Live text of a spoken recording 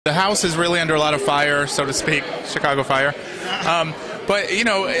The house is really under a lot of fire, so to speak, Chicago fire. But, you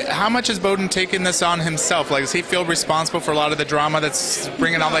know, how much has Bowden taken this on himself? Like, does he feel responsible for a lot of the drama that's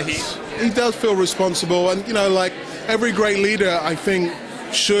bringing all the heat? He does feel responsible. And, you know, like every great leader, I think,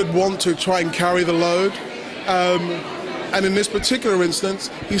 should want to try and carry the load. And in this particular instance,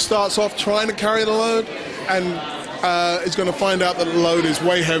 he starts off trying to carry the load and is going to find out that the load is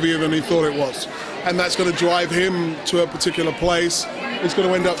way heavier than he thought it was. And that's going to drive him to a particular place. It's going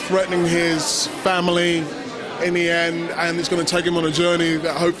to end up threatening his family in the end, and it's going to take him on a journey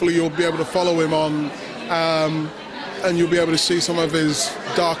that hopefully you'll be able to follow him on, and you'll be able to see some of his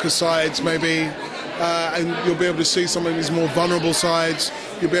darker sides maybe, and you'll be able to see some of his more vulnerable sides.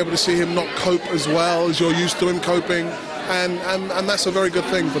 You'll be able to see him not cope as well as you're used to him coping, and that's a very good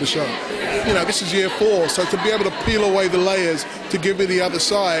thing for the show. You know, this is year 4, so to be able to peel away the layers to give you the other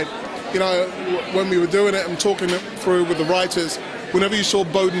side, you know, when we were doing it and talking it through with the writers, whenever you saw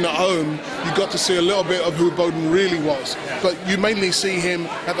Bowden at home, you got to see a little bit of who Bowden really was. But you mainly see him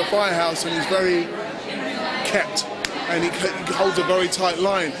at the firehouse, and he's very kept, and he holds a very tight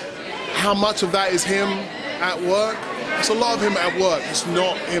line. How much of that is him at work? It's a lot of him at work. It's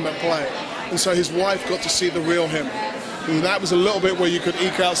not him at play. And so his wife got to see the real him. And that was a little bit where you could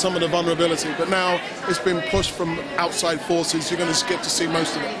eke out some of the vulnerability. But now it's been pushed from outside forces. You're going to get to see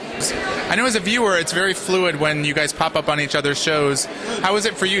most of it. I know as a viewer it's very fluid when you guys pop up on each other's shows. How is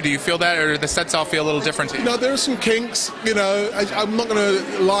it for you? Do you feel that, or do the sets all feel a little different to you? No, there are some kinks. You know, I'm not going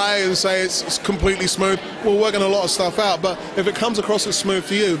to lie and say it's completely smooth. We're working a lot of stuff out. But if it comes across as smooth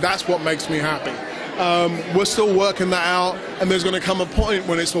to you, that's what makes me happy. We're still working that out, and there's going to come a point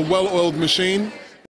when it's a well-oiled machine.